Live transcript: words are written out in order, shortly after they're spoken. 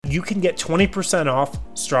you can get 20% off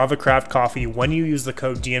Strava Craft Coffee when you use the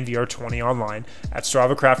code DNVR20 online at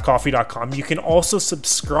StravaCraftCoffee.com. You can also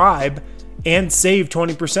subscribe and save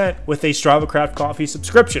 20% with a Strava Craft Coffee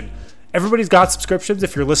subscription. Everybody's got subscriptions.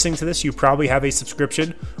 If you're listening to this, you probably have a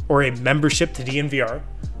subscription or a membership to DNVR.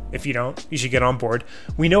 If you don't, you should get on board.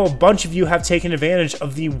 We know a bunch of you have taken advantage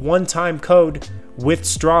of the one-time code with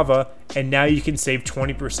Strava, and now you can save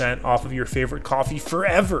 20% off of your favorite coffee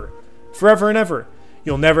forever and ever.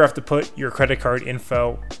 You'll never have to put your credit card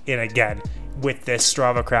info in again with this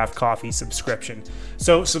Strava Craft Coffee subscription.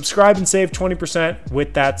 So subscribe and save 20%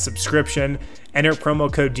 with that subscription. Enter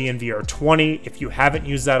promo code DNVR20 if you haven't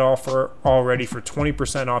used that offer already for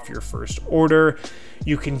 20% off your first order.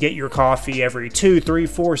 You can get your coffee every 2, 3,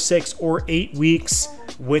 4, 6, or 8 weeks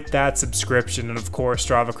with that subscription. And of course,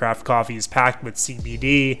 Strava Craft Coffee is packed with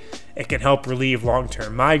CBD. It can help relieve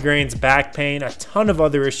long-term migraines, back pain, a ton of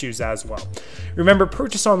other issues as well. Remember,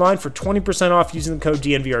 purchase online for 20% off using the code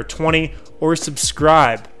DNVR20 or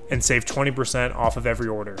subscribe and save 20% off of every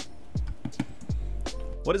order.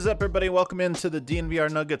 What is up, everybody? Welcome into the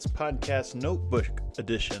DNVR Nuggets podcast notebook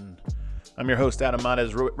edition. I'm your host, Adam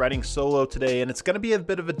Mares, writing solo today, and it's going to be a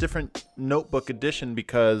bit of a different notebook edition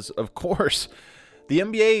because, of course, the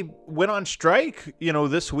NBA went on strike,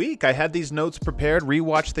 this week. I had these notes prepared,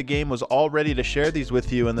 rewatched the game, was all ready to share these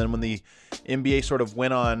with you, and then when the NBA sort of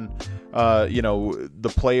went on,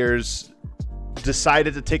 the players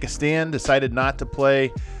decided to take a stand, decided not to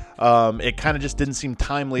play. It kind of just didn't seem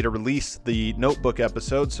timely to release the notebook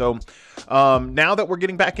episode. So now that we're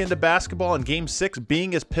getting back into basketball and Game 6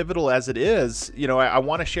 being as pivotal as it is, I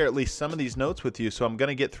want to share at least some of these notes with you. So I'm going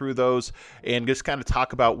to get through those and just kind of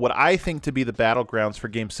talk about what I think to be the battlegrounds for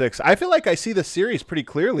Game 6. I feel like I see the series pretty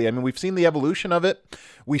clearly. I mean, we've seen the evolution of it.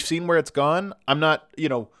 We've seen where it's gone. I'm not,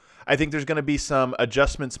 I think there's going to be some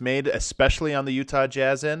adjustments made, especially on the Utah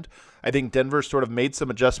Jazz end. I think Denver sort of made some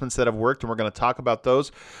adjustments that have worked, and we're going to talk about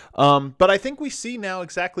those. But I think we see now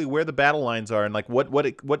exactly where the battle lines are and like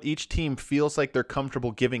what each team feels like they're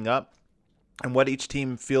comfortable giving up and what each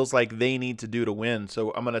team feels like they need to do to win.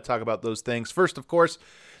 So I'm going to talk about those things. First, of course,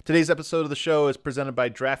 today's episode of the show is presented by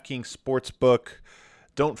DraftKings Sportsbook.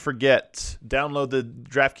 Don't forget, download the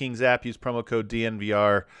DraftKings app, use promo code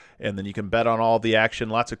DNVR, and then you can bet on all the action.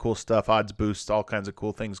 Lots of cool stuff, odds boosts, all kinds of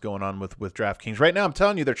cool things going on with DraftKings. Right now, I'm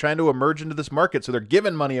telling you, they're trying to emerge into this market, so they're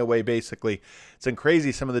giving money away, basically. It's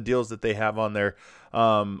crazy, some of the deals that they have on there.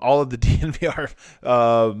 All of the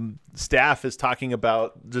DNVR staff is talking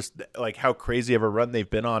about just like how crazy of a run they've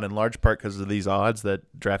been on, in large part because of these odds that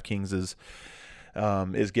DraftKings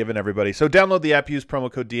is giving everybody. So download the app, use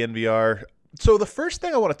promo code DNVR. So the first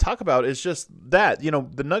thing I want to talk about is just that,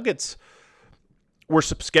 the Nuggets were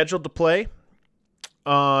scheduled to play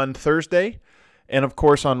on Thursday. And, of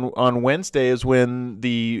course, on Wednesday is when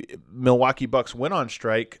the Milwaukee Bucks went on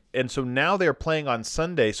strike. And so now they're playing on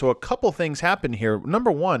Sunday. So a couple things happened here.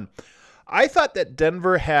 Number one, I thought that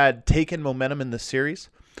Denver had taken momentum in the series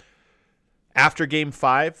after Game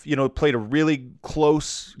 5. Played a really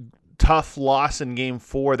close, tough loss in Game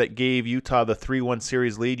 4 that gave Utah the 3-1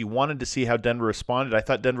 series lead. You wanted to see how Denver responded. I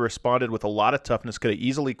thought Denver responded with a lot of toughness, could have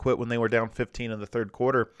easily quit when they were down 15 in the third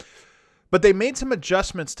quarter. But they made some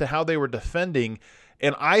adjustments to how they were defending,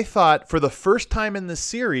 and I thought for the first time in this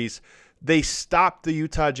series, they stopped the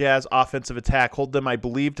Utah Jazz offensive attack, hold them, I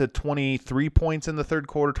believe, to 23 points in the third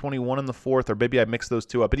quarter, 21 in the fourth, or maybe I mixed those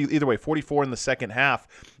two up. But either way, 44 in the second half.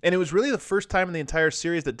 And it was really the first time in the entire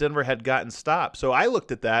series that Denver had gotten stopped. So I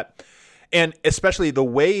looked at that, and especially the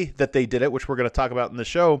way that they did it, which we're going to talk about in the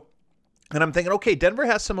show. And I'm thinking, okay, Denver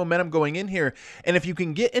has some momentum going in here. And if you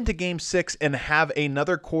can get into Game 6 and have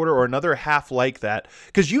another quarter or another half like that,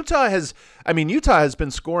 because Utah has been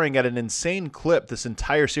scoring at an insane clip this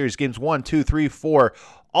entire series, games 1, 2, 3, 4,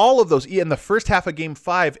 all of those. In the first half of Game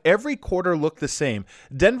 5, every quarter looked the same.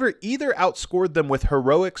 Denver either outscored them with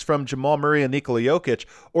heroics from Jamal Murray and Nikola Jokic,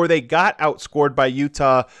 or they got outscored by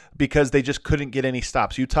Utah because they just couldn't get any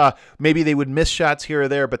stops. Utah, maybe they would miss shots here or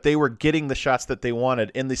there, but they were getting the shots that they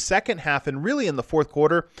wanted. In the second half, and really in the fourth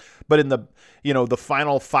quarter, but in the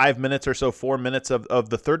final 5 minutes or so, 4 minutes of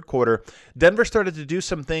the third quarter, Denver started to do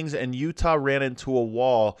some things, and Utah ran into a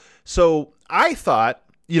wall. So I thought,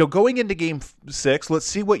 going into Game 6, let's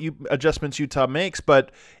see what adjustments Utah makes.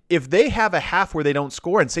 But if they have a half where they don't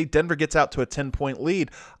score and say Denver gets out to a 10-point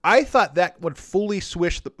lead, I thought that would fully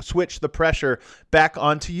switch the pressure back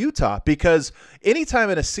onto Utah, because anytime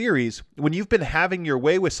in a series when you've been having your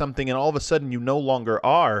way with something and all of a sudden you no longer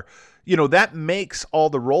are, that makes all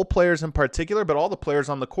the role players in particular, but all the players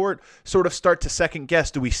on the court sort of start to second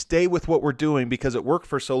guess. Do we stay with what we're doing because it worked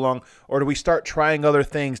for so long, or do we start trying other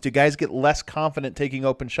things? Do guys get less confident taking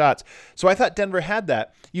open shots? So I thought Denver had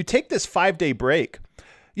that. You take this 5-day break.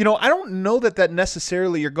 I don't know that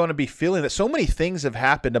necessarily you're going to be feeling that. So many things have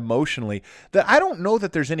happened emotionally that I don't know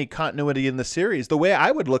that there's any continuity in the series. The way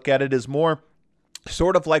I would look at it is more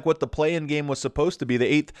sort of like what the play-in game was supposed to be, the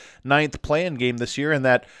 8th, 9th play-in game this year, in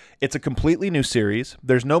that it's a completely new series.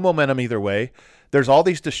 There's no momentum either way. There's all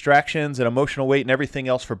these distractions and emotional weight and everything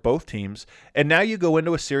else for both teams. And now you go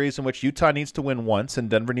into a series in which Utah needs to win once and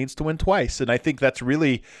Denver needs to win twice. And I think that's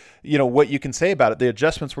really, what you can say about it. The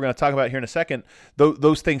adjustments we're going to talk about here in a second,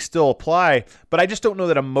 those things still apply. But I just don't know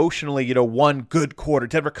that emotionally, one good quarter,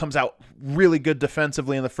 Denver comes out really good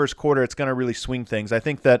defensively in the first quarter, it's going to really swing things. I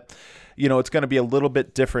think that, it's going to be a little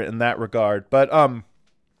bit different in that regard. But,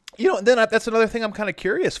 then that's another thing I'm kind of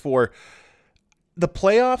curious for. The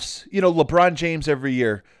playoffs, LeBron James every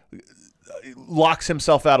year locks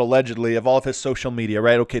himself out allegedly of all of his social media,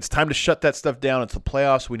 right? Okay, it's time to shut that stuff down. It's the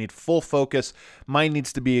playoffs. We need full focus. Mind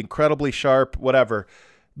needs to be incredibly sharp, whatever.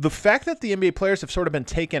 The fact that the NBA players have sort of been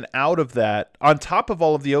taken out of that, on top of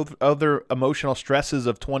all of the other emotional stresses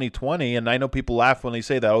of 2020, and I know people laugh when they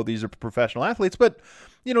say that, these are professional athletes, but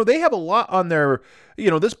they have a lot on their,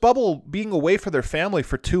 this bubble, being away for their family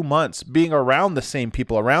for 2 months, being around the same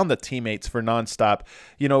people, around the teammates for nonstop.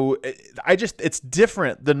 It's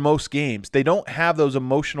different than most games. They don't have those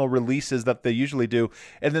emotional releases that they usually do.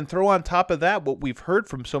 And then throw on top of that what we've heard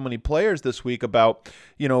from so many players this week about,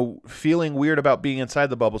 feeling weird about being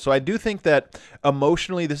inside the bubble. So I do think that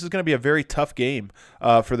emotionally, this is going to be a very tough game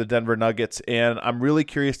for the Denver Nuggets. And I'm really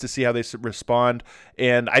curious to see how they respond.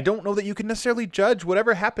 And I don't know that you can necessarily judge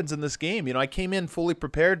whatever happens in this game. I came in fully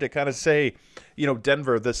prepared to kind of say,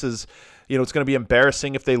 Denver, this is, it's going to be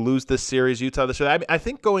embarrassing if they lose this series. Utah this year. I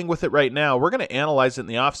think going with it right now, we're going to analyze it in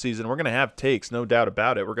the offseason. We're going to have takes, no doubt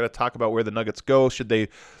about it. We're going to talk about where the Nuggets go. Should they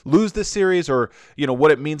lose this series, or,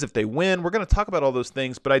 what it means if they win? We're going to talk about all those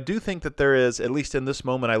things. But I do think that there is, at least in this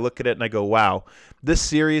moment, I look at it and I go, wow, this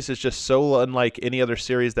series is just so unlike any other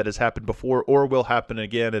series that has happened before or will happen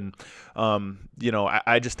again. And,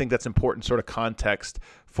 I just think that's important sort of context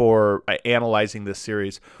for analyzing this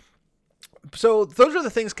series. So those are the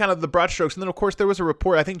things, kind of the broad strokes. And then, of course, there was a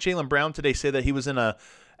report. I think Jaylen Brown today said that he was in a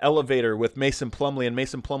elevator with Mason Plumlee, and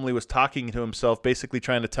Mason Plumlee was talking to himself, basically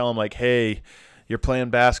trying to tell him, like, hey, you're playing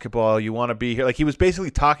basketball. You want to be here. Like, he was basically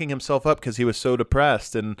talking himself up because he was so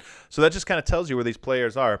depressed. And so that just kind of tells you where these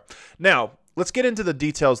players are. Now, let's get into the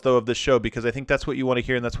details, though, of this show, because I think that's what you want to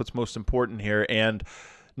hear, and that's what's most important here. And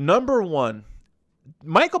number one,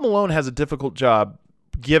 Michael Malone has a difficult job,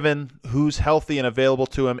 given who's healthy and available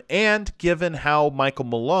to him, and given how Michael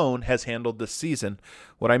Malone has handled this season.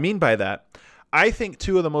 What I mean by that, I think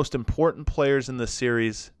two of the most important players in this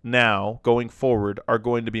series now, going forward, are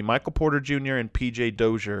going to be Michael Porter Jr. and PJ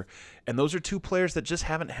Dozier. And those are two players that just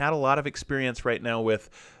haven't had a lot of experience right now with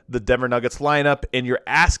the Denver Nuggets lineup, and you're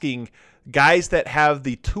asking guys that have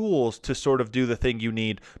the tools to sort of do the thing you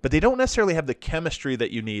need, but they don't necessarily have the chemistry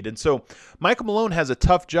that you need. And so Michael Malone has a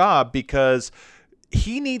tough job because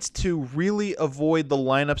he needs to really avoid the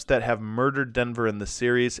lineups that have murdered Denver in the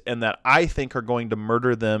series, and that I think are going to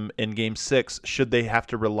murder them in Game 6 should they have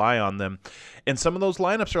to rely on them. And some of those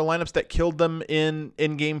lineups are lineups that killed them in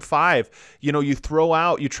Game 5. You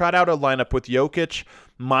trot out a lineup with Jokic,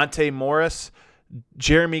 Monte Morris,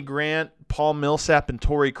 Jeremy Grant, Paul Millsap, and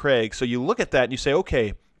Torrey Craig. So you look at that and you say,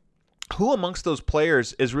 okay, who amongst those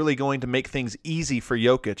players is really going to make things easy for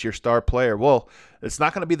Jokic, your star player? Well, it's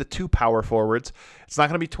not going to be the two power forwards. It's not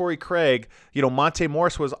going to be Torrey Craig. Monte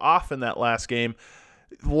Morris was off in that last game.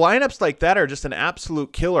 Lineups like that are just an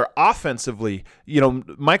absolute killer offensively.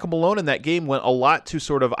 Michael Malone in that game went a lot to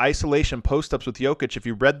sort of isolation post-ups with Jokic. If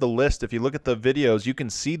you read the list, if you look at the videos, you can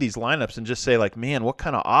see these lineups and just say, like, man, what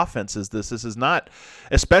kind of offense is this? This is not,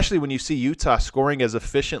 especially when you see Utah scoring as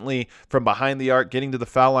efficiently from behind the arc, getting to the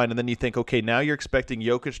foul line, and then you think, okay, now you're expecting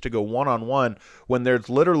Jokic to go one-on-one when there's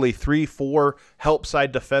literally 3-4 help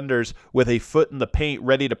side defenders with a foot in the paint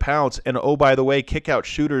ready to pounce, and oh, by the way, kick-out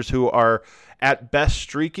shooters who are at best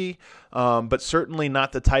streaky, but certainly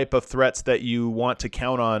not the type of threats that you want to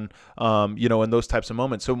count on, in those types of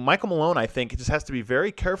moments. So Michael Malone, I think, just has to be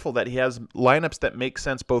very careful that he has lineups that make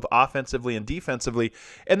sense both offensively and defensively.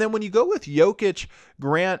 And then when you go with Jokic,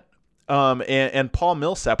 Grant, and Paul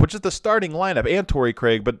Millsap, which is the starting lineup, and Torrey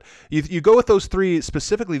Craig. But you go with those three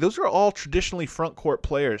specifically, those are all traditionally front court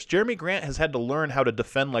players. Jeremy Grant has had to learn how to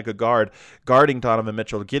defend like a guard, guarding Donovan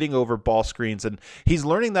Mitchell, getting over ball screens, and he's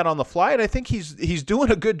learning that on the fly, and I think he's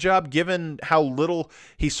doing a good job given how little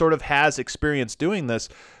he sort of has experience doing this.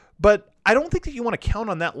 But I don't think that you want to count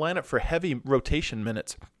on that lineup for heavy rotation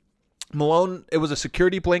minutes. Malone, it was a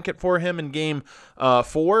security blanket for him in Game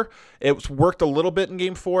 4. It worked a little bit in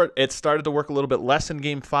Game 4. It started to work a little bit less in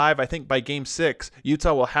Game 5. I think by Game 6,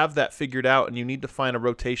 Utah will have that figured out, and you need to find a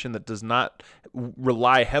rotation that does not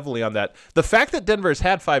rely heavily on that. The fact that Denver has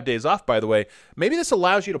had 5 days off, by the way, maybe this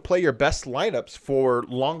allows you to play your best lineups for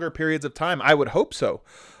longer periods of time. I would hope so.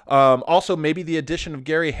 Also, maybe the addition of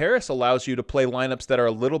Gary Harris allows you to play lineups that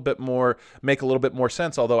are make a little bit more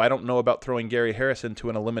sense, although I don't know about throwing Gary Harris into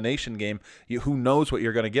an elimination game. Who knows what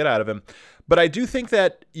you're going to get out of him. But I do think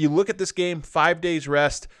that you look at this game, 5 days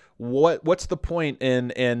rest, what's the point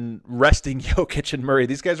in resting Jokic and Murray?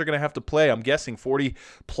 These guys are going to have to play, I'm guessing,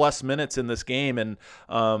 40-plus minutes in this game, and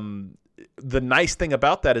the nice thing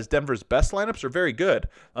about that is Denver's best lineups are very good.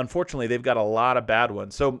 Unfortunately, they've got a lot of bad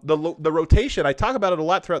ones. So the rotation, I talk about it a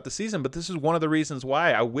lot throughout the season, but this is one of the reasons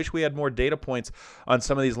why I wish we had more data points on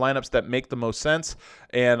some of these lineups that make the most sense.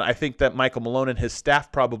 And I think that Michael Malone and his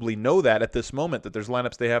staff probably know that at this moment, that there's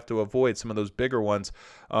lineups they have to avoid, some of those bigger ones.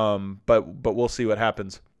 But we'll see what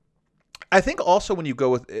happens. I think also when you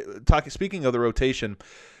go with speaking of the rotation,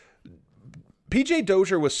 PJ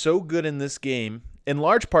Dozier was so good in this game, in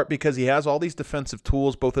large part because he has all these defensive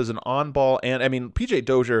tools, both as an on-ball and, PJ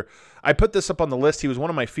Dozier, I put this up on the list. He was one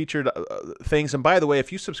of my featured things. And by the way,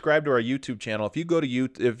 if you subscribe to our YouTube channel, if you go to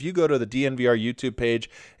the DNVR YouTube page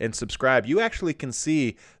and subscribe, you actually can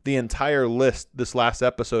see the entire list this last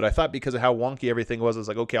episode. I thought because of how wonky everything was, I was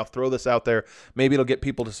like, okay, I'll throw this out there. Maybe it'll get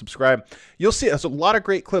people to subscribe. You'll see there's a lot of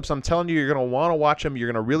great clips. I'm telling you, you're going to want to watch them.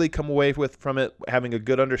 You're going to really come away from it having a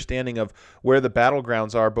good understanding of where the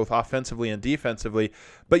battlegrounds are, both offensively and defensively.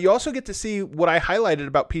 But you also get to see what I highlighted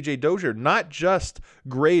about PJ Dozier, not just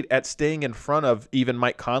great at staying in front of even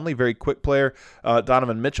Mike Conley, very quick player,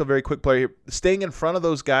 Donovan Mitchell, very quick player, staying in front of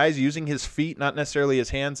those guys, using his feet, not necessarily his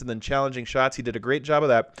hands, and then challenging shots. He did a great job of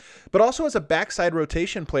that. But also as a backside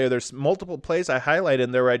rotation player, there's multiple plays I highlight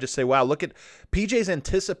in there where I just say, wow, look at PJ's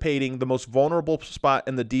anticipating the most vulnerable spot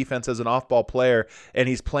in the defense as an off-ball player, and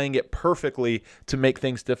he's playing it perfectly to make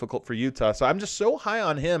things difficult for Utah. So I'm just so high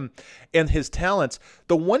on him and his talents.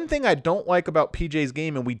 The one thing I don't like about PJ's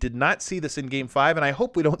game, and we did not see this in Game 5, and I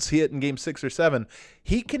hope we don't see it in Game 6 or 7,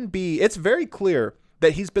 it's very clear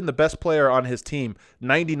that he's been the best player on his team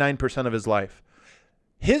 99% of his life.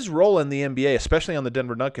 His role in the NBA, especially on the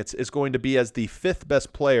Denver Nuggets, is going to be as the fifth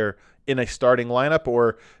best player in a starting lineup,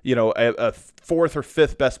 or a fourth or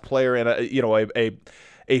fifth best player in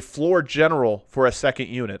a floor general for a second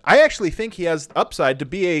unit. I actually think he has upside to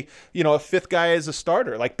be a fifth guy as a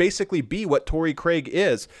starter, like basically be what Torrey Craig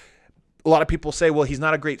is. A lot of people say, well, he's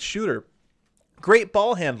not a great shooter. Great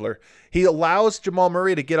ball handler. He allows Jamal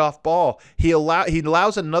Murray to get off ball. He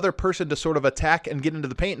allows another person to sort of attack and get into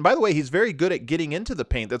the paint. And by the way, he's very good at getting into the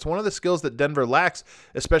paint. That's one of the skills that Denver lacks,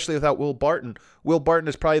 especially without Will Barton. Will Barton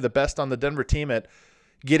is probably the best on the Denver team at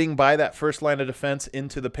getting by that first line of defense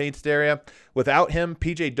into the paint area. Without him,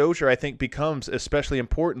 PJ Dozier, I think, becomes especially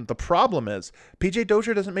important. The problem is PJ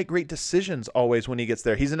Dozier doesn't make great decisions always when he gets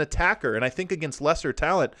there. He's an attacker, and I think against lesser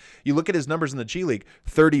talent, you look at his numbers in the G League,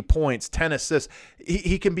 30 points, 10 assists.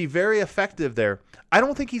 He can be very effective there. I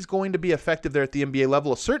don't think he's going to be effective there at the NBA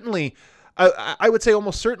level. Certainly, I would say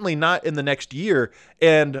almost certainly not in the next year,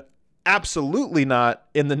 and absolutely not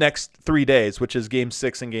in the next 3 days, which is Game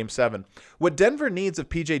 6 and Game 7. What Denver needs of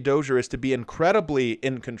PJ Dozier is to be incredibly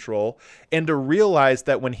in control and to realize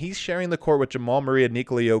that when he's sharing the court with Jamal Murray and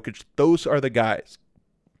Nikola Jokic, those are the guys.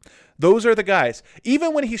 Those are the guys.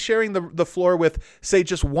 Even when he's sharing the floor with, say,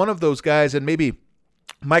 just one of those guys and maybe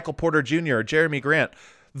Michael Porter Jr. or Jeremy Grant,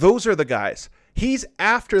 those are the guys. He's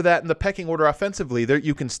after that in the pecking order offensively. There,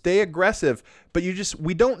 you can stay aggressive, but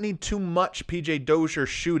we don't need too much PJ Dozier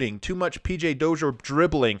shooting, too much PJ Dozier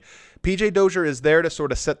dribbling. PJ Dozier is there to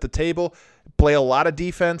sort of set the table, play a lot of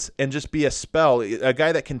defense, and just be a spell, a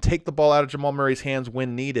guy that can take the ball out of Jamal Murray's hands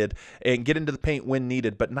when needed and get into the paint when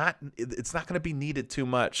needed, but it's not going to be needed too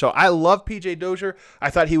much. So I love PJ Dozier. I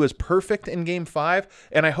thought he was perfect in Game 5,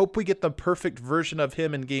 and I hope we get the perfect version of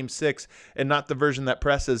him in Game 6 and not the version that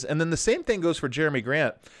presses. And then the same thing goes for Jeremy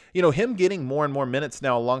Grant. Him getting more and more minutes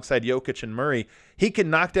now alongside Jokic and Murray, he can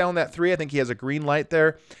knock down that three. I think he has a green light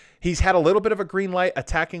there. He's had a little bit of a green light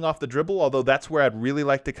attacking off the dribble, although that's where I'd really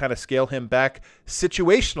like to kind of scale him back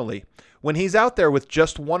situationally. When he's out there with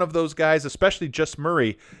just one of those guys, especially just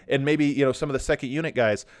Murray and maybe, some of the second unit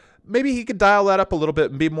guys, maybe he could dial that up a little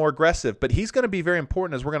bit and be more aggressive. But he's going to be very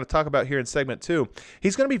important, as we're going to talk about here in segment 2.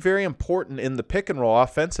 He's going to be very important in the pick and roll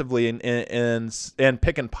offensively and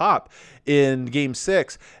pick and pop in Game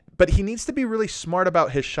 6. But he needs to be really smart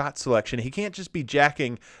about his shot selection. He can't just be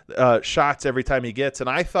jacking shots every time he gets. And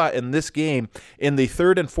I thought in this game, in the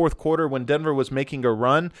third and fourth quarter, when Denver was making a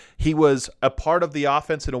run, he was a part of the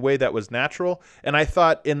offense in a way that was natural. And I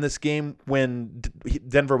thought in this game, when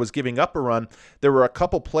Denver was giving up a run, there were a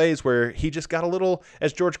couple plays where he just got a little,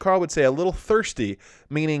 as George Karl would say, a little thirsty,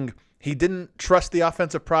 meaning he didn't trust the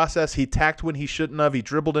offensive process. He tacked when he shouldn't have. He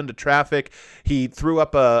dribbled into traffic. He threw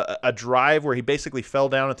up a drive where he basically fell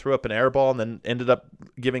down and threw up an air ball and then ended up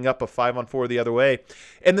giving up a 5-on-4 the other way.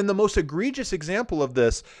 And then the most egregious example of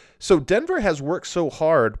this, so Denver has worked so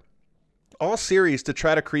hard all series to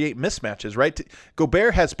try to create mismatches, right?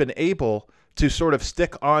 Gobert has been able to sort of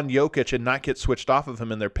stick on Jokic and not get switched off of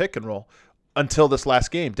him in their pick and roll until this last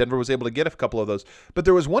game. Denver was able to get a couple of those. But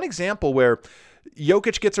there was one example where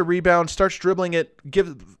Jokic gets a rebound, starts dribbling it,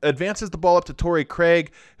 advances the ball up to Torrey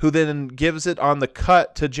Craig, who then gives it on the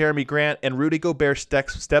cut to Jeremy Grant, and Rudy Gobert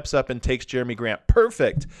steps up and takes Jeremy Grant.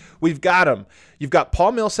 Perfect. We've got him. You've got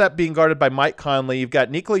Paul Millsap being guarded by Mike Conley. You've got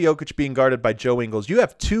Nikola Jokic being guarded by Joe Ingles. You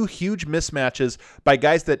have two huge mismatches by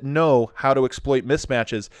guys that know how to exploit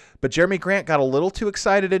mismatches. But Jeremy Grant got a little too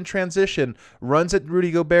excited in transition, runs at Rudy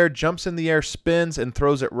Gobert, jumps in the air, spins, and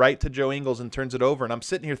throws it right to Joe Ingles and turns it over. And I'm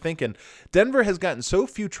sitting here thinking, Denver has gotten so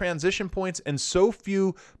few transition points and so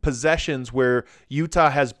few possessions where Utah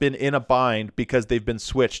has been in a bind because they've been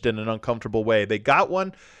switched in an uncomfortable way. They got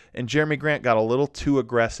one, and Jeremy Grant got a little too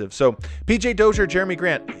aggressive. So PJ Dozier, Jeremy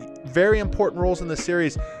Grant, very important roles in this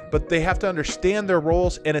series, but they have to understand their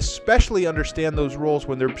roles and especially understand those roles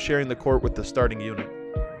when they're sharing the court with the starting unit.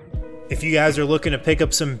 If you guys are looking to pick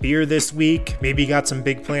up some beer this week, maybe you got some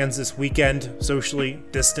big plans this weekend, socially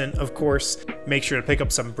distant, of course, make sure to pick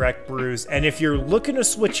up some Breck brews. And if you're looking to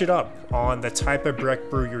switch it up on the type of Breck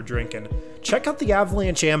brew you're drinking, check out the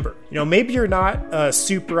Avalanche Amber. Maybe you're not a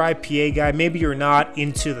super IPA guy, maybe you're not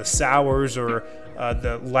into the sours or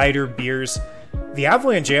the lighter beers. The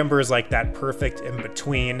Avalanche Amber is like that perfect in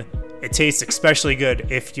between. It tastes especially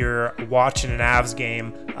good if you're watching an Avs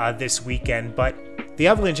game this weekend, but the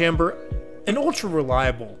Avalanche Amber, an ultra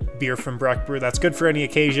reliable beer from Breck Brew that's good for any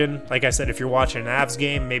occasion. Like I said, if you're watching an Avs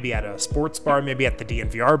game, maybe at a sports bar, maybe at the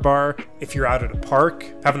DNVR bar, if you're out at a park,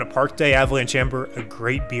 having a park day, Avalanche Amber, a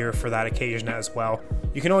great beer for that occasion as well.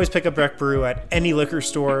 You can always pick up Breck Brew at any liquor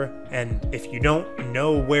store, and if you don't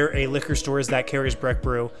know where a liquor store is that carries Breck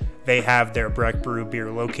Brew, they have their Breck Brew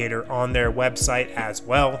beer locator on their website as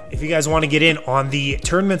well. If you guys want to get in on the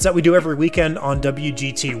tournaments that we do every weekend on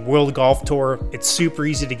WGT World Golf Tour, it's super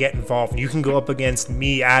easy to get involved. You can go up against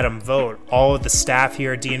me, Adam Vogt, all of the staff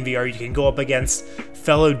here at DNVR. You can go up against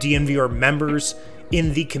fellow DNVR members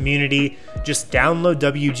in the community. Just download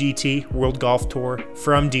WGT World Golf Tour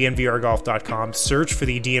from DNVRgolf.com. Search for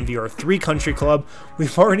the DNVR 3 Country Club.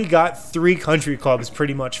 We've already got 3 country clubs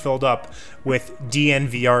pretty much filled up with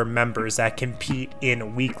DNVR members that compete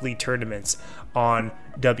in weekly tournaments on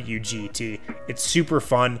WGT. It's super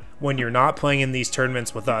fun when you're not playing in these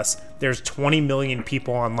tournaments with us. There's 20 million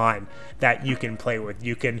people online that you can play with.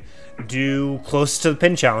 You can do close to the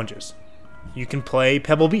pin challenges. You can play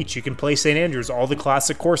Pebble Beach. You can play St. Andrews, all the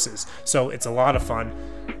classic courses. So it's a lot of fun.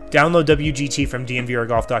 Download WGT from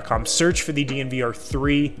DNVRgolf.com. Search for the DNVR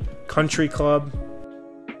 3 Country Club.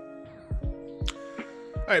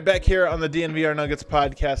 All right, back here on the DNVR Nuggets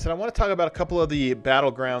podcast, and I want to talk about a couple of the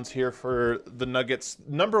battlegrounds here for the Nuggets.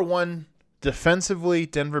 Number one, defensively,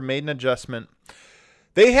 Denver made an adjustment.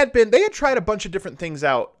 They had tried a bunch of different things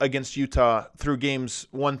out against Utah through games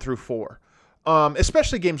 1 through 4.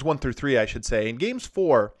 Especially games 1 through 3, I should say. In games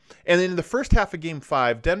 4, and then in the first half of game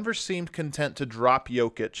 5, Denver seemed content to drop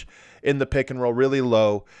Jokic in the pick and roll really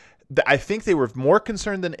low. I think they were more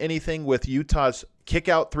concerned than anything with Utah's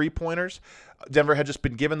kick-out three-pointers. Denver had just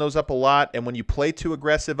been giving those up a lot, and when you play too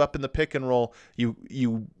aggressive up in the pick and roll,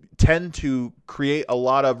 you tend to create a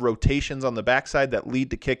lot of rotations on the backside that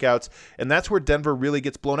lead to kickouts, and that's where Denver really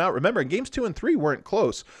gets blown out. Remember, games 2 and 3 weren't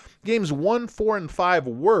close. Games 1, 4, and 5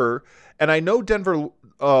 were, and I know Denver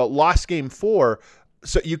lost game 4,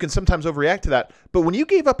 so you can sometimes overreact to that. But when you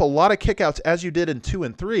gave up a lot of kickouts, as you did in 2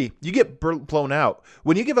 and 3, you get blown out.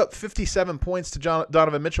 When you give up 57 points to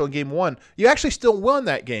Donovan Mitchell in game 1, you actually still won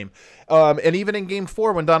that game. And even in game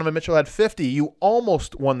 4, when Donovan Mitchell had 50, you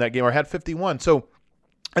almost won that game or had 51. So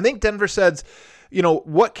I think Denver says,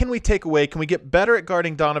 what can we take away? Can we get better at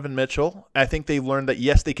guarding Donovan Mitchell? I think they learned that,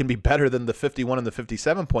 yes, they can be better than the 51 and the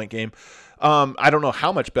 57-point game. I don't know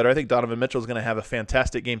how much better. I think Donovan Mitchell is going to have a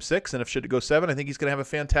fantastic Game 6, and if shit goes 7, I think he's going to have a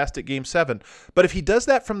fantastic Game 7. But if he does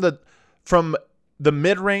that from the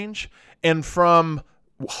mid-range and from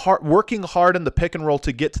working hard in the pick and roll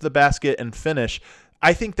to get to the basket and finish,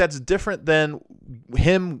 I think that's different than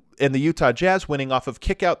him and the Utah Jazz winning off of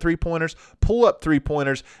kick-out three-pointers, pull-up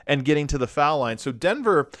three-pointers, and getting to the foul line. So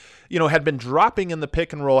Denver, had been dropping in the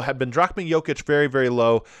pick and roll, had been dropping Jokic very, very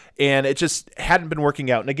low, and it just hadn't been working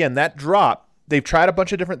out. And again, that drop, they've tried a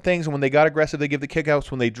bunch of different things, and when they got aggressive, they give the kickouts.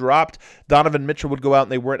 When they dropped, Donovan Mitchell would go out,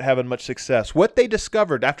 and they weren't having much success. What they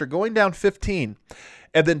discovered after going down 15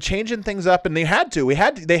 and then changing things up, and they had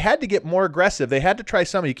to get more aggressive. They had to try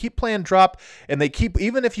something. You keep playing drop, and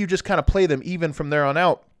even if you just kind of play them even from there on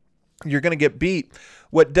out, you're going to get beat.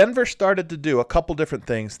 What Denver started to do, a couple different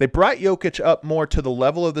things. They brought Jokic up more to the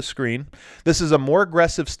level of the screen. This is a more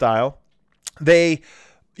aggressive style. They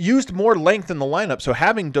used more length in the lineup. So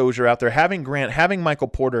having Dozier out there, having Grant, having Michael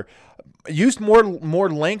Porter, used more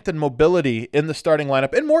length and mobility in the starting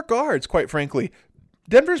lineup, and more guards, quite frankly.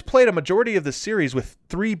 Denver's played a majority of the series with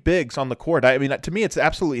 3 bigs on the court. I mean, to me, it's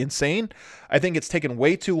absolutely insane. I think it's taken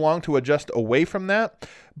way too long to adjust away from that.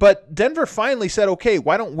 But Denver finally said, okay,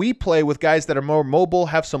 why don't we play with guys that are more mobile,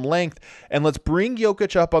 have some length, and let's bring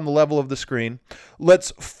Jokic up on the level of the screen.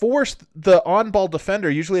 Let's force the on-ball defender.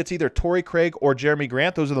 Usually it's either Torrey Craig or Jeremy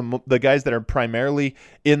Grant. Those are the guys that are primarily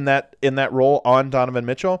in that role on Donovan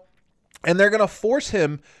Mitchell. And they're going to force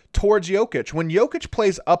him towards Jokic. When Jokic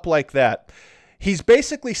plays up like that, he's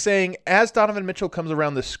basically saying, as Donovan Mitchell comes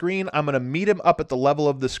around the screen, I'm going to meet him up at the level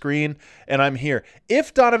of the screen, and I'm here.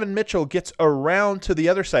 If Donovan Mitchell gets around to the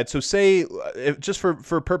other side, so say, just for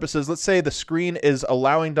purposes, let's say the screen is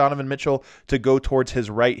allowing Donovan Mitchell to go towards his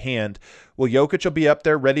right hand. Well, Jokic will be up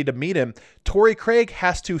there ready to meet him. Torrey Craig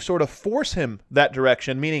has to sort of force him that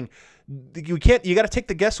direction, meaning you got to take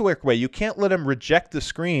the guesswork away. You can't let him reject the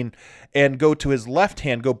screen and go to his left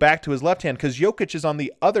hand, go back to his left hand, because Jokic is on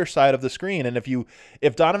the other side of the screen. And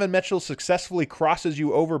if Donovan Mitchell successfully crosses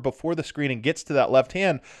you over before the screen and gets to that left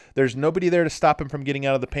hand, there's nobody there to stop him from getting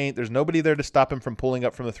out of the paint. There's nobody there to stop him from pulling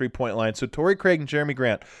up from the three-point line. So Torrey Craig and Jeremy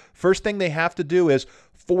Grant, first thing they have to do is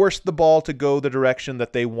force the ball to go the direction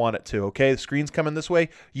that they want it to. Okay, the screen's coming this way.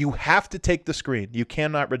 You have to take the screen. You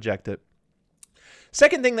cannot reject it.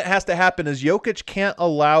 Second thing that has to happen is Jokic can't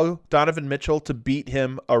allow Donovan Mitchell to beat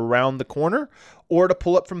him around the corner or to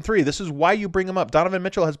pull up from 3. This is why you bring him up. Donovan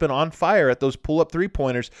Mitchell has been on fire at those pull-up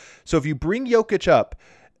three-pointers. So if you bring Jokic up,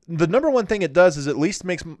 the number one thing it does is at least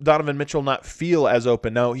makes Donovan Mitchell not feel as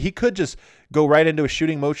open. Now, he could just go right into a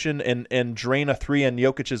shooting motion and drain a 3 in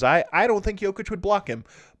Jokic's eye. I don't think Jokic would block him.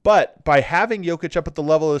 But by having Jokic up at the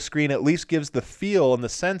level of the screen, at least gives the feel and the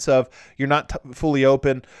sense of you're not fully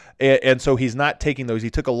open, and so he's not taking those. He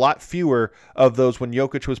took a lot fewer of those when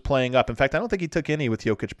Jokic was playing up. In fact, I don't think he took any with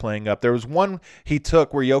Jokic playing up. There was one he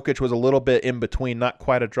took where Jokic was a little bit in between, not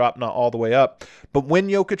quite a drop, not all the way up. But when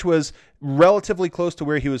Jokic was relatively close to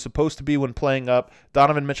where he was supposed to be when playing up,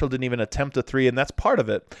 Donovan Mitchell didn't even attempt a 3, and that's part of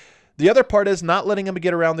it. The other part is not letting him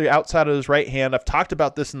get around the outside of his right hand. I've talked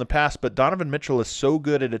about this in the past, but Donovan Mitchell is so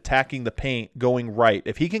good at attacking the paint going right.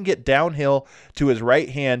 If he can get downhill to his right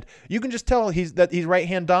hand, you can just tell he's right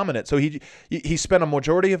hand dominant. So he spent a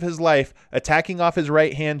majority of his life attacking off his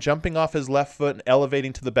right hand, jumping off his left foot, and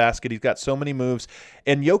elevating to the basket. He's got so many moves.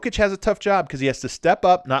 And Jokic has a tough job because he has to step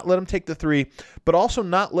up, not let him take the 3, but also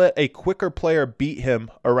not let a quicker player beat him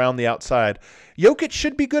around the outside. Jokic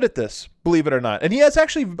should be good at this, believe it or not. And he has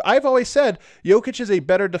actually, I've always said, Jokic is a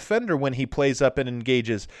better defender when he plays up and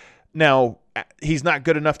engages. Now, he's not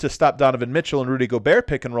good enough to stop Donovan Mitchell and Rudy Gobert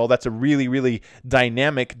pick and roll. That's a really, really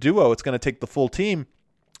dynamic duo. It's going to take the full team.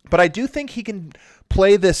 But I do think he can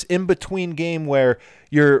play this in-between game where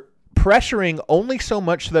you're pressuring only so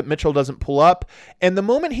much so that Mitchell doesn't pull up. And the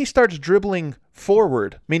moment he starts dribbling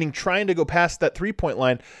forward, meaning trying to go past that three-point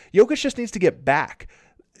line, Jokic just needs to get back.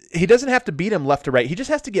 He doesn't have to beat him left to right. He just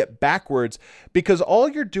has to get backwards, because all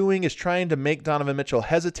you're doing is trying to make Donovan Mitchell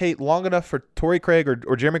hesitate long enough for Torrey Craig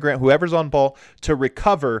or Jeremy Grant, whoever's on ball, to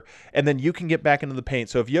recover, and then you can get back into the paint.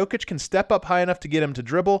 So if Jokic can step up high enough to get him to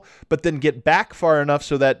dribble, but then get back far enough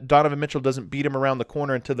so that Donovan Mitchell doesn't beat him around the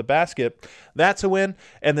corner into the basket, that's a win.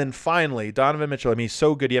 And then finally, Donovan Mitchell, I mean, he's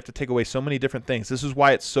so good. You have to take away so many different things. This is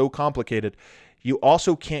why it's so complicated. You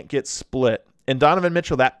also can't get split. And Donovan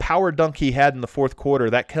Mitchell, that power dunk he had in the fourth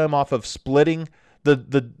quarter, that came off of splitting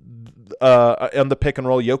the on the pick and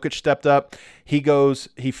roll. Jokic stepped up. He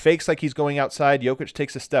fakes like he's going outside. Jokic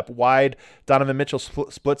takes a step wide. Donovan Mitchell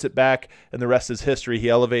splits it back, and the rest is history. He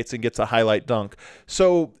elevates and gets a highlight dunk.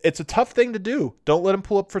 So it's a tough thing to do. Don't let him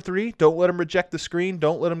pull up for three. Don't let him reject the screen.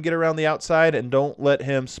 Don't let him get around the outside, and don't let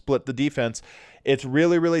him split the defense. It's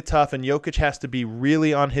really, really tough, and Jokic has to be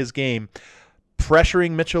really on his game,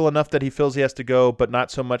 pressuring Mitchell enough that he feels he has to go, but not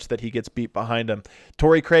so much that he gets beat behind him.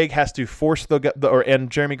 Torrey Craig has to force and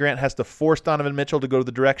Jeremy Grant has to force Donovan Mitchell to go to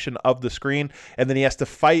the direction of the screen, and then he has to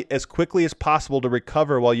fight as quickly as possible to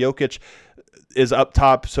recover while Jokic is up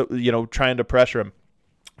top, so trying to pressure him.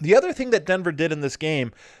 The other thing that Denver did in this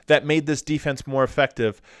game that made this defense more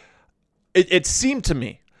effective, it seemed to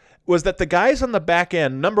me, was that the guys on the back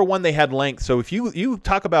end, number one, they had length. So if you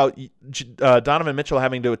talk about Donovan Mitchell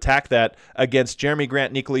having to attack that against Jeremy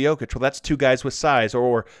Grant, Nikola Jokic, well, that's two guys with size.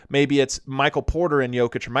 Or maybe it's Michael Porter and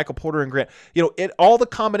Jokic, or Michael Porter and Grant. All the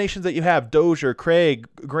combinations that you have, Dozier, Craig,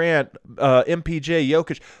 Grant, MPJ,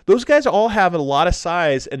 Jokic, those guys all have a lot of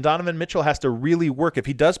size, and Donovan Mitchell has to really work. If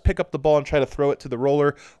he does pick up the ball and try to throw it to the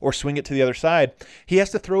roller or swing it to the other side, he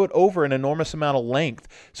has to throw it over an enormous amount of length.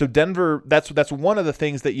 So Denver, that's one of the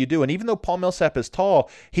things that you do. And even though Paul Millsap is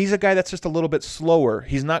tall, he's a guy that's just a little bit slower.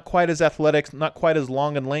 He's not quite as athletic, not quite as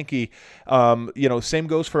long and lanky. Same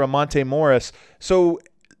goes for Amonte Morris. So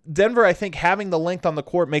Denver, I think, having the length on the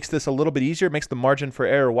court makes this a little bit easier, makes the margin for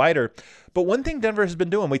error wider. But one thing Denver has been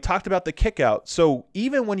doing, we talked about the kick out. So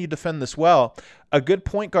even when you defend this well, a good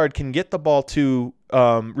point guard can get the ball to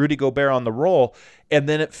Rudy Gobert on the roll, and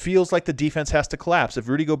then it feels like the defense has to collapse. If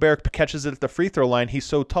Rudy Gobert catches it at the free throw line, he's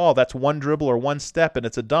so tall, that's one dribble or one step, and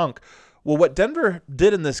it's a dunk. Well, what Denver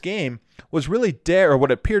did in this game was really or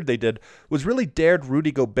what it appeared they did, was really dared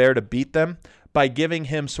Rudy Gobert to beat them by giving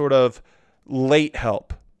him sort of late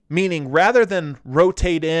help. Meaning, rather than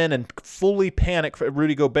rotate in and fully panic for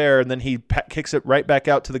Rudy Gobert, and then he kicks it right back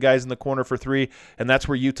out to the guys in the corner for three, and that's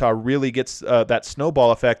where Utah really gets that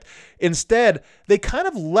snowball effect. Instead, they kind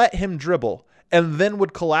of let him dribble and then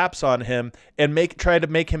would collapse on him and try to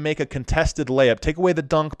make him make a contested layup, take away the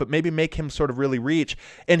dunk, but maybe make him sort of really reach.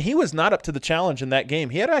 And he was not up to the challenge in that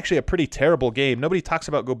game. He had actually a pretty terrible game. Nobody talks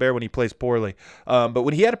about Gobert when he plays poorly, but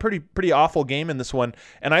when he had a pretty awful game in this one,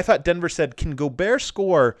 and I thought Denver said, can Gobert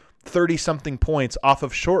score 30-something points off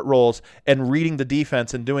of short rolls and reading the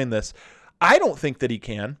defense and doing this? I don't think that he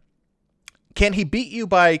can. Can he beat you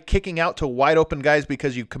by kicking out to wide open guys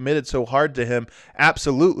because you committed so hard to him?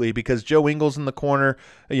 Absolutely, because Joe Ingles in the corner,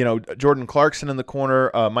 Jordan Clarkson in the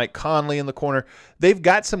corner, Mike Conley in the corner. They've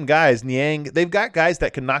got some guys, Niang. They've got guys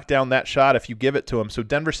that can knock down that shot if you give it to them. So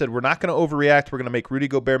Denver said, we're not going to overreact. We're going to make Rudy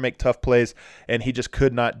Gobert make tough plays, and he just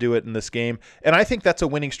could not do it in this game. And I think that's a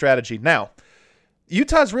winning strategy. Now,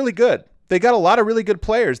 Utah's really good. They got a lot of really good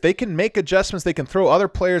players. They can make adjustments. They can throw other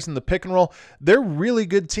players in the pick and roll. They're a really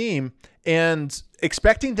good team, and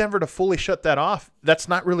expecting Denver to fully shut that off, that's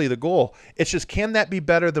not really the goal. It's just, can that be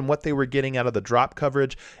better than what they were getting out of the drop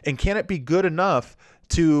coverage, and can it be good enough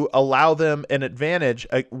to allow them an advantage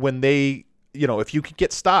when they, if you could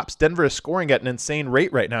get stops? Denver is scoring at an insane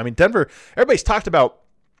rate right now. I mean, Denver, everybody's talked about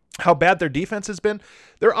how bad their defense has been.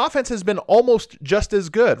 Their offense has been almost just as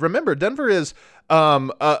good. Remember, Denver is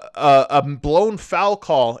a blown foul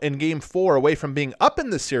call in Game 4 away from being up in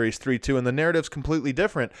the series 3-2, and the narrative's completely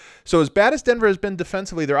different. So as bad as Denver has been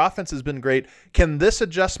defensively, their offense has been great. Can this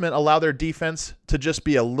adjustment allow their defense to just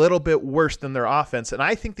be a little bit worse than their offense? And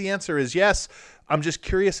I think the answer is yes. I'm just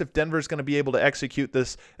curious if Denver's going to be able to execute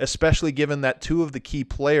this, especially given that two of the key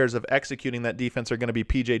players of executing that defense are going to be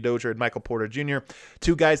P.J. Dozier and Michael Porter Jr.,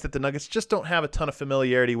 two guys that the Nuggets just don't have a ton of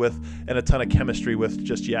familiarity with and a ton of chemistry with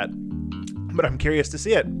just yet. But I'm curious to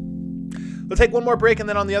see it. Let's take one more break, and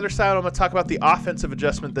then on the other side, I'm going to talk about the offensive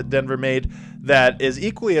adjustment that Denver made that is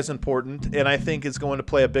equally as important and I think is going to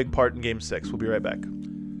play a big part in Game 6. We'll be right back.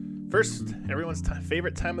 First, everyone's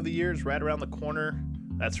favorite time of the year is right around the corner.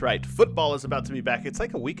 That's right. Football is about to be back. It's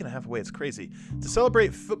like a week and a half away. It's crazy. To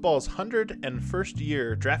celebrate football's 101st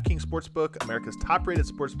year, DraftKings Sportsbook, America's top-rated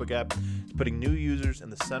sportsbook app, is putting new users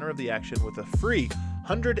in the center of the action with a free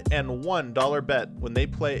 $101 bet when they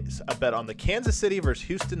place a bet on the Kansas City versus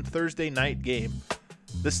Houston Thursday night game.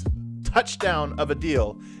 This touchdown of a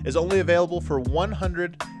deal is only available for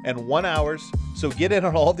 101 hours, so get in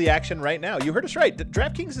on all the action right now. You heard us right.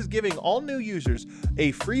 DraftKings is giving all new users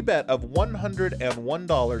a free bet of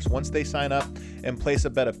 $101 once they sign up and place a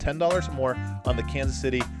bet of $10 or more on the Kansas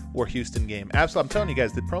City or Houston game. Absolutely, I'm telling you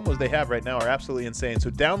guys, the promos they have right now are absolutely insane. So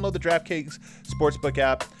download the DraftKings Sportsbook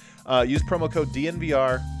app. Use promo code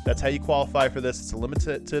DNVR. That's how you qualify for this. It's a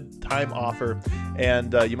limited time offer,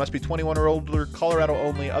 and you must be 21 or older, Colorado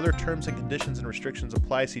only. Other terms and conditions and restrictions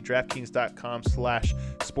apply. See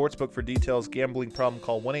DraftKings.com/sportsbook for details. Gambling problem,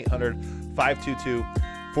 call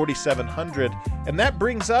 1-800-522-4700. And that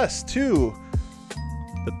brings us to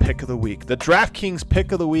the pick of the week, the DraftKings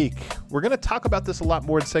pick of the week. We're going to talk about this a lot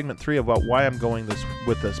more in segment 3 about why I'm going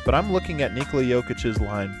with this, but I'm looking at Nikola Jokic's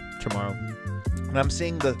line tomorrow, and I'm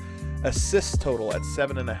seeing the assist total at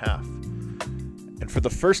 7.5. And for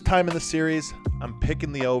the first time in the series, I'm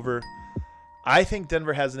picking the over. I think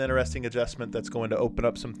Denver has an interesting adjustment that's going to open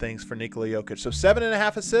up some things for Nikola Jokic. So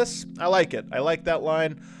 7.5 assists, I like it. I like that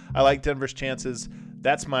line. I like Denver's chances.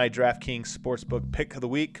 That's my DraftKings Sportsbook pick of the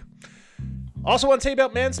week. Also want to tell you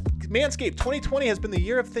about Manscaped. 2020 has been the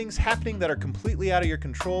year of things happening that are completely out of your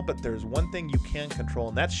control, but there's one thing you can control,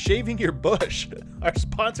 and that's shaving your bush. Our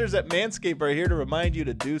sponsors at Manscaped are here to remind you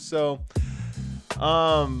to do so.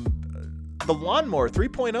 The Lawnmower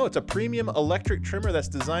 3.0, it's a premium electric trimmer that's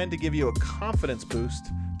designed to give you a confidence boost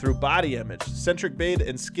through body image. Centric Blade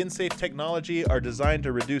and skin-safe technology are designed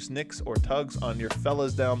to reduce nicks or tugs on your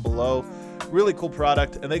fellas down below. Really cool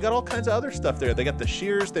product, and they got all kinds of other stuff there. They got the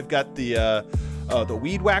shears, they've got the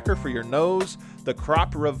weed whacker for your nose, the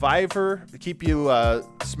crop reviver to keep you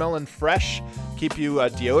smelling fresh, keep you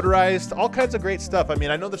deodorized, all kinds of great stuff. I mean,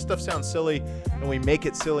 I know this stuff sounds silly, and we make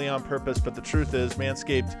it silly on purpose, but the truth is,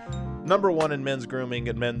 Manscaped, #1 in men's grooming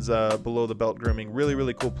and men's below-the-belt grooming. Really,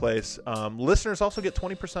 really cool place. Listeners also get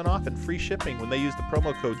 20% off and free shipping when they use the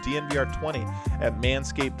promo code DNVR20 at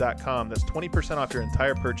manscaped.com. That's 20% off your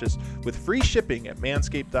entire purchase with free shipping at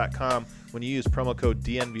manscaped.com when you use promo code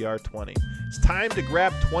DNVR20. It's time to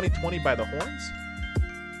grab 2020 by the horns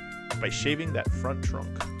by shaving that front trunk.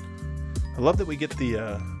 I love that we get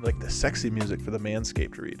the sexy music for the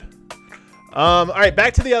Manscaped read. All right,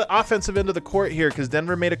 back to the offensive end of the court here, because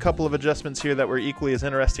Denver made a couple of adjustments here that were equally as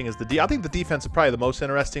interesting as I think the defense is probably the most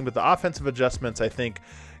interesting, but the offensive adjustments, I think,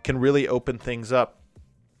 can really open things up.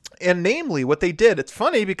 And namely, what they did, it's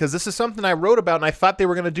funny because this is something I wrote about and I thought they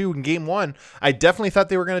were going to do in Game 1. I definitely thought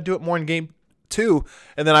they were going to do it more in Game 2,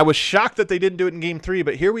 and then I was shocked that they didn't do it in Game 3,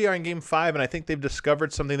 but here we are in Game 5, and I think they've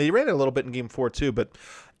discovered something. They ran it a little bit in Game 4 too, but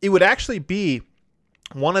it would actually be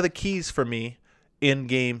one of the keys for me in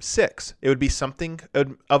Game 6. It would be something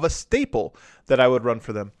of a staple that I would run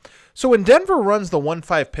for them. So when Denver runs the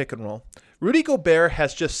 1-5 pick and roll, Rudy Gobert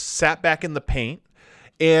has just sat back in the paint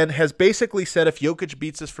and has basically said if Jokic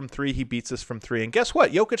beats us from 3, he beats us from 3. And guess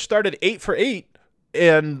what? Jokic started 8 for 8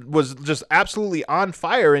 and was just absolutely on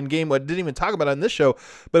fire in game. I didn't even talk about it on this show,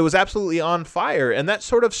 but it was absolutely on fire. And that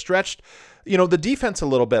sort of stretched the defense a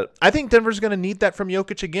little bit. I think Denver's going to need that from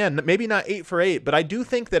Jokic again. Maybe not 8 for 8, but I do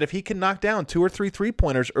think that if he can knock down 2 or 3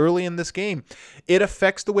 3-pointers early in this game, it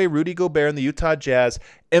affects the way Rudy Gobert and the Utah Jazz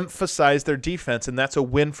emphasize their defense, and that's a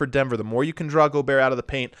win for Denver. The more you can draw Gobert out of the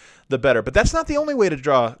paint, the better. But that's not the only way to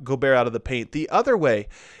draw Gobert out of the paint. The other way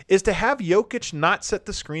is to have Jokic not set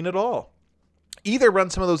the screen at all. Either run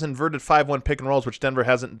some of those inverted 5-1 pick and rolls, which Denver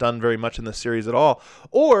hasn't done very much in this series at all,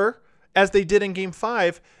 or, as they did in Game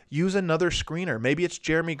 5, use another screener. Maybe it's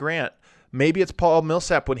Jeremy Grant. Maybe it's Paul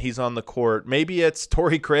Millsap when he's on the court. Maybe it's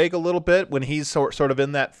Torrey Craig a little bit when he's sort of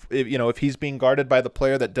in that, if he's being guarded by the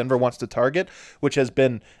player that Denver wants to target, which has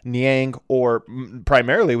been Niang or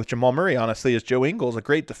primarily with Jamal Murray, honestly, is Joe Ingles, a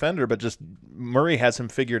great defender, but just Murray has him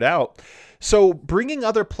figured out. So bringing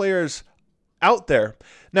other players out there.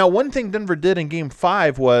 Now, one thing Denver did in Game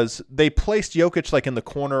 5 was they placed Jokic like in the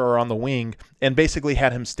corner or on the wing and basically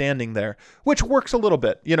had him standing there, which works a little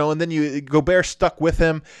bit, and then Gobert stuck with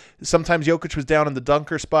him. Sometimes Jokic was down in the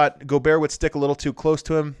dunker spot. Gobert would stick a little too close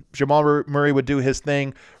to him. Jamal Murray would do his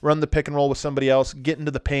thing, run the pick and roll with somebody else, get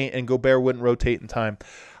into the paint, and Gobert wouldn't rotate in time.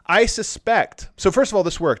 I suspect, so first of all,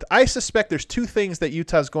 this worked. I suspect there's 2 things that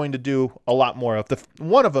Utah's going to do a lot more of.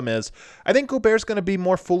 One of them is I think Gobert's going to be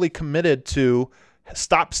more fully committed to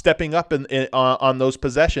stop stepping up on those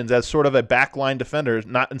possessions as sort of a backline defender.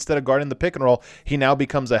 Not instead of guarding the pick and roll, he now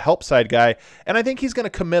becomes a help side guy. And I think he's going to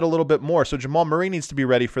commit a little bit more. So Jamal Murray needs to be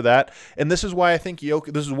ready for that. And this is why I think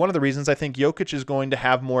this is one of the reasons I think Jokic is going to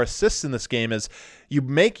have more assists in this game is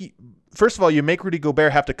first of all, you make Rudy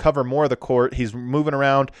Gobert have to cover more of the court. He's moving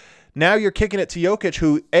around. Now you're kicking it to Jokic,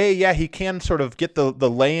 who, he can sort of get the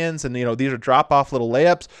lay-ins, and, these are drop-off little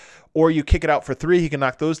layups, or you kick it out for 3, he can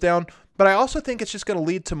knock those down. But I also think it's just going to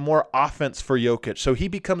lead to more offense for Jokic. So he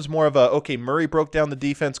becomes more of Murray broke down the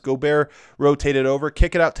defense, Gobert rotated over,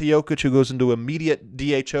 kick it out to Jokic, who goes into immediate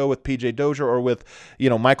DHO with PJ Dozier or with,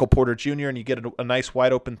 Michael Porter Jr., and you get a nice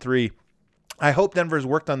wide-open 3. I hope Denver's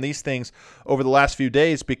worked on these things over the last few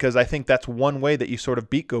days, because I think that's one way that you sort of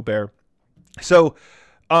beat Gobert. So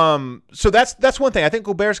that's one thing. I think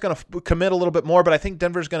Gobert's going to commit a little bit more, but I think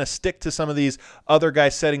Denver's going to stick to some of these other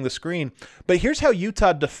guys setting the screen. But here's how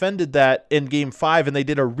Utah defended that in Game 5, and they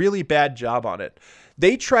did a really bad job on it.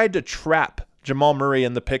 They tried to trap Jamal Murray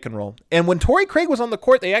in the pick and roll. And when Torrey Craig was on the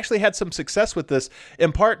court, they actually had some success with this,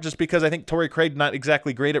 in part just because I think Torrey Craig not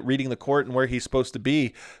exactly great at reading the court and where he's supposed to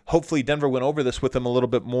be. Hopefully Denver went over this with him a little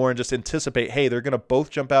bit more and just anticipate, hey, they're going to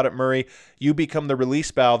both jump out at Murray. You become the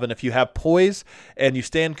release valve, and if you have poise and you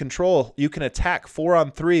stay in control, you can attack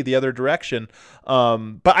 4-on-3 the other direction.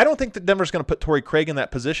 But I don't think that Denver's going to put Torrey Craig in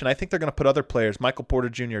that position. I think they're going to put other players, Michael Porter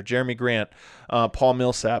Jr., Jeremy Grant, Paul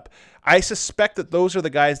Millsap. I suspect that those are the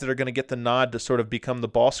guys that are going to get the nod to sort of become the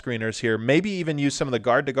ball screeners here. Maybe even use some of the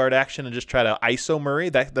guard-to-guard action and just try to ISO Murray.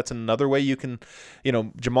 That's another way you can,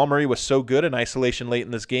 Jamal Murray was so good in isolation late in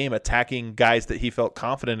this game, attacking guys that he felt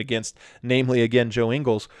confident against, namely, again, Joe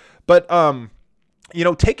Ingles. But,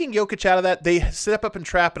 taking Jokic out of that, they step up and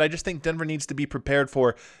trap, but I just think Denver needs to be prepared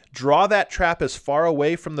for draw that trap as far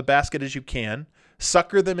away from the basket as you can,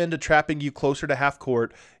 sucker them into trapping you closer to half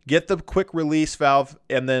court, get the quick release valve,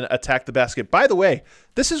 and then attack the basket. By the way,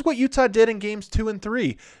 this is what Utah did in games 2 and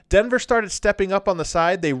 3. Denver started stepping up on the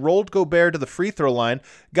side. They rolled Gobert to the free throw line,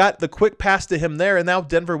 got the quick pass to him there, and now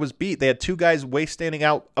Denver was beat. They had two guys way standing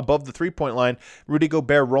out above the three-point line. Rudy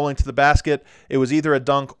Gobert rolling to the basket. It was either a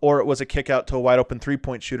dunk or it was a kick out to a wide-open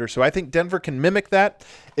three-point shooter. So I think Denver can mimic that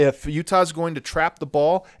if Utah's going to trap the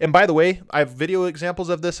ball. And by the way, I have video examples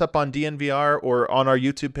of this up on DNVR or on our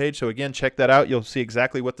YouTube page. So again, check that out. You'll see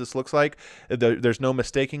exactly what this looks like. There's no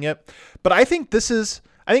mistaking it. But I think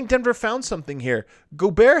Denver found something here.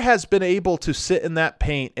 Gobert has been able to sit in that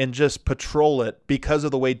paint and just patrol it because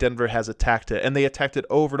of the way Denver has attacked it. And they attacked it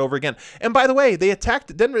over and over again. And by the way, they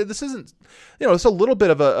attacked Denver. This isn't, it's a little bit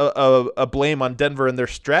of a blame on Denver and their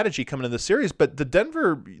strategy coming into the series. But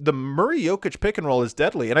the Murray-Jokic pick and roll is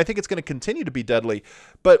deadly. And I think it's going to continue to be deadly.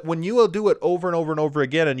 But when you will do it over and over and over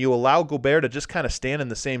again, and you allow Gobert to just kind of stand in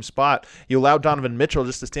the same spot, you allow Donovan Mitchell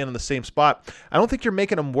just to stand in the same spot, I don't think you're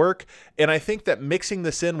making them work. And I think that mixing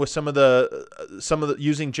this in with some of the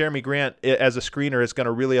using Jeremy Grant as a screener is going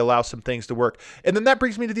to really allow some things to work. And then that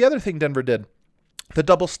brings me to the other thing Denver did, the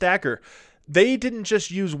double stagger. They didn't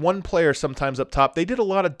just use one player sometimes up top. They did a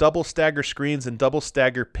lot of double stagger screens and double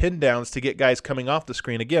stagger pin downs to get guys coming off the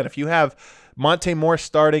screen. Again, if you have Monte Morris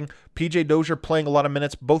starting, PJ Dozier playing a lot of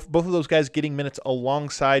minutes, both of those guys getting minutes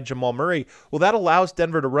alongside Jamal Murray, well, that allows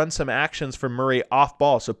Denver to run some actions for Murray off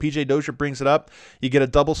ball. So PJ Dozier brings it up, you get a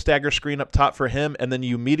double stagger screen up top for him, and then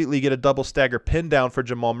you immediately get a double stagger pin down for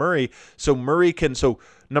Jamal Murray. So Murray can,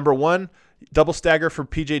 number one, double stagger for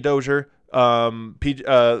PJ Dozier,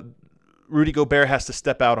 Rudy Gobert has to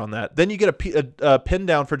step out on that. Then you get a pin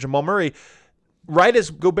down for Jamal Murray. Right as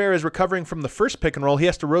Gobert is recovering from the first pick and roll, he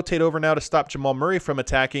has to rotate over now to stop Jamal Murray from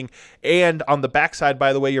attacking. And on the backside,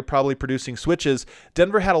 by the way, you're probably producing switches.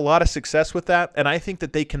 Denver had a lot of success with that, and I think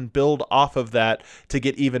that they can build off of that to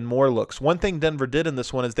get even more looks. One thing Denver did in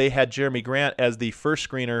this one is they had Jeremy Grant as the first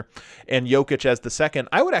screener and Jokic as the second.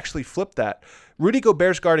 I would actually flip that. Rudy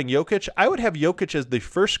Gobert's guarding Jokic. I would have Jokic as the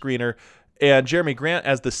first screener and Jeremy Grant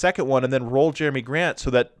as the second one, and then roll Jeremy Grant so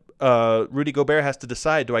that Rudy Gobert has to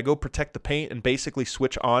decide, do I go protect the paint and basically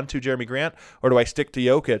switch on to Jeremy Grant, or do I stick to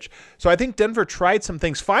Jokic? So I think Denver tried some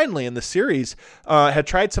things finally in the series, had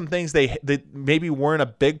tried some things they maybe weren't a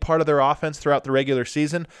big part of their offense throughout the regular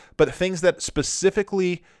season, but things that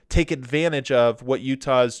specifically take advantage of what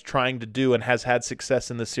Utah is trying to do and has had success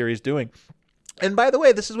in this series doing. And by the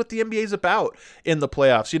way, this is what the NBA is about in the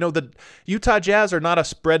playoffs. The Utah Jazz are not a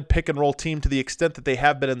spread pick and roll team to the extent that they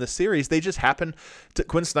have been in this series. They just happen to,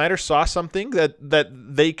 Quinn Snyder saw something that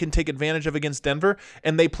they can take advantage of against Denver,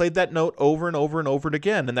 and they played that note over and over and over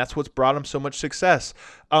again, and that's what's brought them so much success.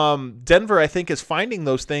 Denver, I think, is finding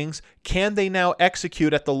those things. Can they now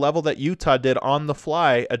execute at the level that Utah did on the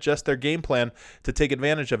fly, adjust their game plan to take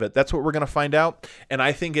advantage of it? That's what we're going to find out, and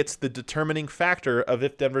I think it's the determining factor of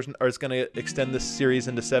if Denver is going to extend this series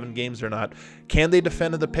into 7 games or not. Can they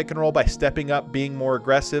defend the pick and roll by stepping up, being more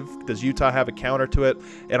aggressive? Does Utah have a counter to it?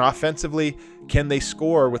 And offensively, can they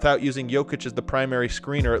score without using Jokic as the primary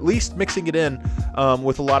screener, at least mixing it in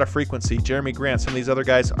with a lot of frequency? Jeremy Grant, some of these other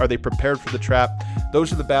guys, are they prepared for the trap?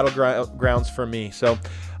 Those are the battlegrounds for me. So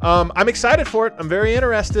I'm excited for it. I'm very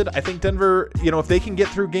interested. I think Denver, if they can get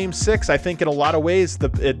through Game 6, I think in a lot of ways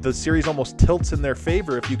the series almost tilts in their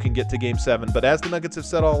favor if you can get to Game 7. But as the Nuggets have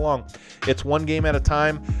said all along, it's one game at a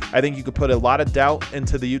time. I think you could put a lot of doubt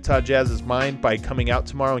into the Utah Jazz's mind by coming out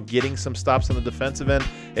tomorrow and getting some stops on the defensive end.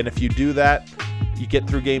 And if you do that, you get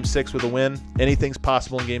through Game 6 with a win. Anything's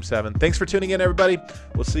possible in Game 7. Thanks for tuning in, everybody.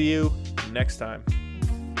 We'll see you next time.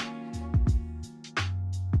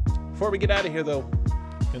 Before we get out of here, though,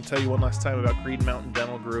 I'm going to tell you one last time about Green Mountain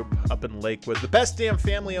Dental Group up in Lakewood. The best damn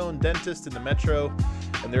family-owned dentist in the metro,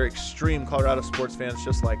 and they're extreme Colorado sports fans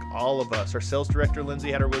just like all of us. Our sales director, Lindsay,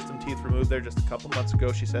 had her wisdom teeth removed there just a couple months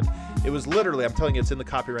ago. She said it was literally, I'm telling you, it's in the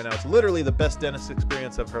copy right now, it's literally the best dentist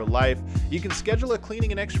experience of her life. You can schedule a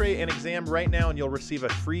cleaning, an x-ray, and exam right now, and you'll receive a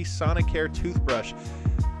free Sonicare toothbrush.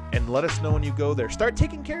 And let us know when you go there. Start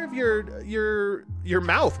taking care of your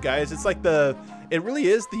mouth, guys. It's like it really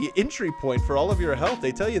is the entry point for all of your health.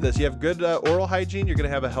 They tell you this. You have good oral hygiene. You're going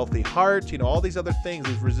to have a healthy heart. You know, all these other things,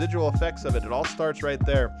 these residual effects of it. It all starts right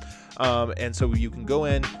there. And so you can go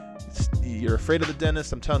in. You're afraid of the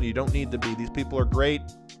dentist. I'm telling you, you don't need to be. These people are great.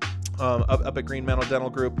 Up at Green Mountain Dental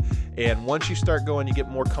Group, and once you start going, you get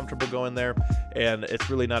more comfortable going there, and it's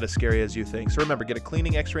really not as scary as you think. So remember, get a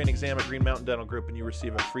cleaning, x-ray, and exam at Green Mountain Dental Group, and you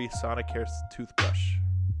receive a free Sonicare toothbrush.